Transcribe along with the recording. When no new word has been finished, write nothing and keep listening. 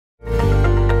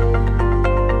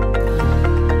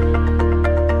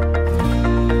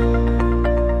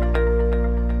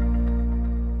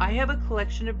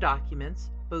collection of documents,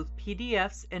 both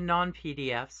PDFs and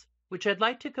non-PDFs, which I'd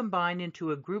like to combine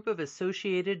into a group of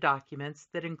associated documents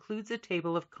that includes a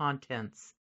table of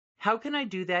contents. How can I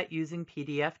do that using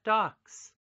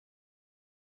pdfDocs?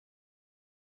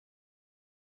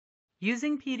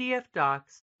 Using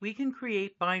pdfDocs, we can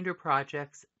create binder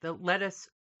projects that let us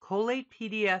collate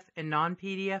PDF and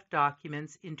non-PDF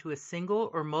documents into a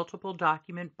single or multiple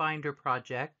document binder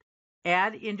project,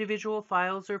 add individual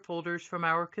files or folders from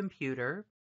our computer,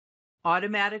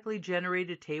 automatically generate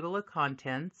a table of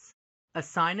contents,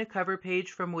 assign a cover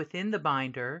page from within the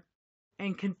binder,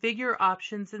 and configure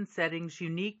options and settings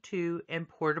unique to and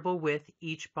portable with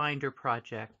each binder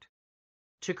project.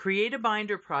 To create a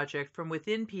binder project from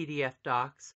within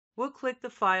pdfDocs, we'll click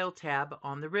the File tab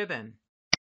on the ribbon.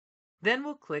 Then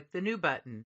we'll click the New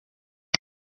button.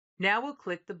 Now we'll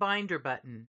click the Binder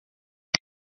button.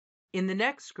 In the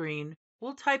next screen,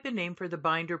 we'll type a name for the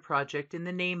binder project in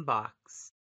the name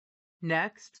box.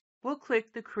 Next, we'll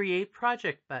click the Create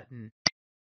Project button.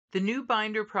 The new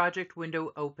binder project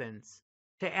window opens.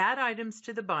 To add items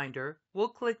to the binder, we'll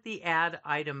click the Add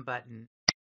Item button.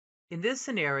 In this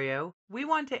scenario, we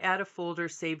want to add a folder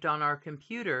saved on our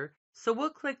computer, so we'll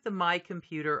click the My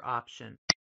Computer option.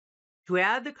 To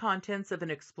add the contents of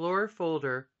an Explorer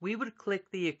folder, we would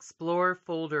click the Explore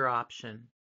Folder option.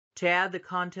 To add the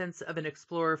contents of an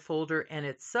Explorer folder and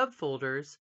its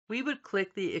subfolders, we would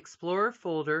click the Explorer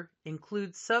Folder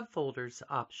Include Subfolders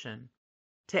option.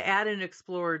 To add an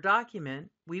Explorer document,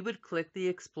 we would click the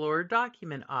Explore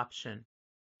Document option.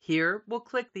 Here, we'll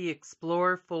click the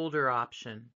Explore Folder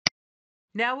option.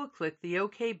 Now we'll click the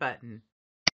OK button.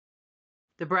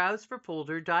 The Browse for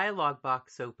Folder dialog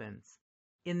box opens.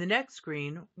 In the next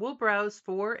screen, we'll browse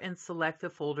for and select the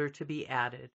folder to be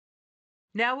added.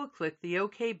 Now we'll click the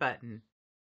OK button.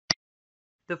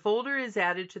 The folder is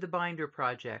added to the binder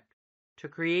project. To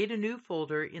create a new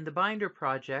folder in the binder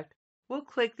project, we'll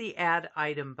click the Add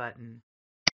Item button.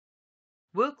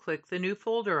 We'll click the New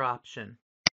Folder option.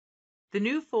 The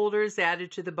new folder is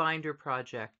added to the binder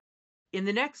project. In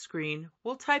the next screen,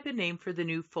 we'll type a name for the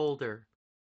new folder.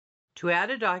 To add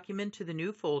a document to the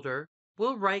new folder,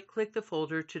 we'll right-click the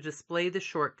folder to display the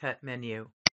shortcut menu.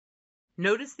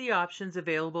 Notice the options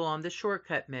available on the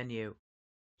shortcut menu.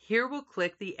 Here we'll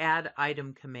click the Add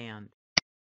Item command.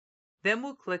 Then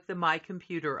we'll click the My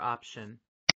Computer option.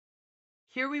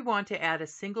 Here we want to add a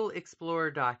single Explorer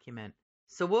document,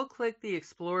 so we'll click the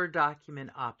Explorer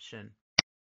Document option.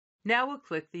 Now we'll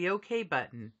click the OK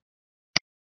button.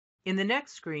 In the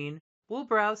next screen, we'll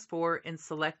browse for and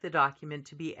select the document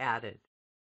to be added.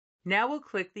 Now we'll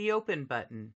click the Open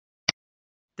button.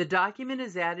 The document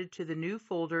is added to the new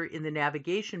folder in the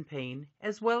navigation pane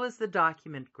as well as the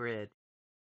document grid.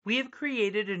 We have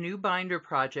created a new binder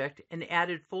project and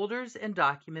added folders and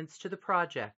documents to the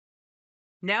project.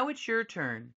 Now it's your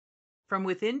turn. From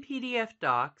within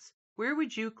pdfDocs, where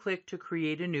would you click to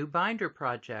create a new binder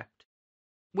project?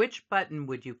 Which button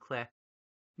would you click?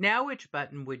 Now which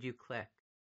button would you click?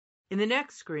 In the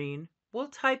next screen, we'll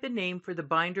type a name for the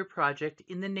binder project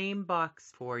in the name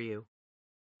box for you.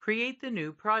 Create the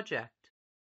new project.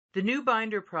 The new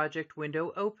binder project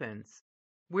window opens.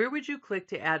 Where would you click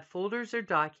to add folders or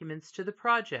documents to the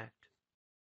project?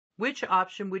 Which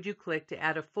option would you click to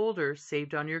add a folder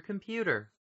saved on your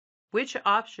computer? Which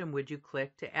option would you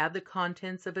click to add the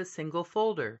contents of a single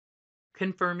folder?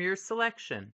 Confirm your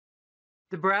selection.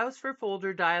 The Browse for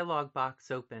Folder dialog box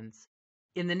opens.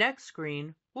 In the next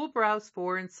screen, we'll browse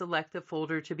for and select the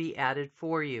folder to be added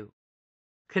for you.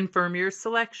 Confirm your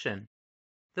selection.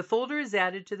 The folder is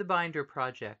added to the binder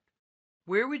project.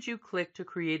 Where would you click to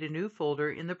create a new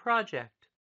folder in the project?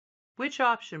 Which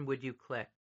option would you click?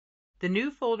 The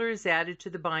new folder is added to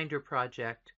the binder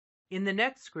project. In the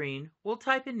next screen, we'll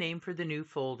type a name for the new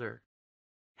folder.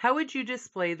 How would you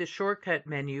display the shortcut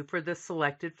menu for the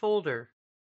selected folder?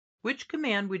 Which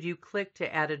command would you click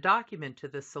to add a document to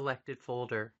the selected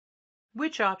folder?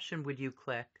 Which option would you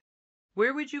click?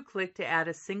 Where would you click to add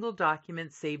a single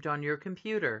document saved on your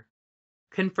computer?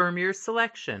 Confirm your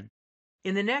selection.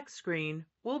 In the next screen,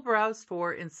 we'll browse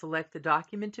for and select the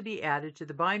document to be added to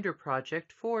the binder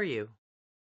project for you.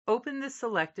 Open the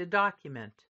selected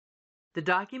document. The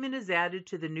document is added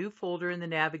to the new folder in the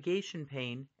navigation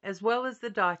pane as well as the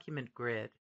document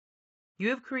grid. You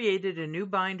have created a new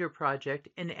binder project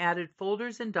and added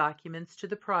folders and documents to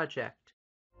the project.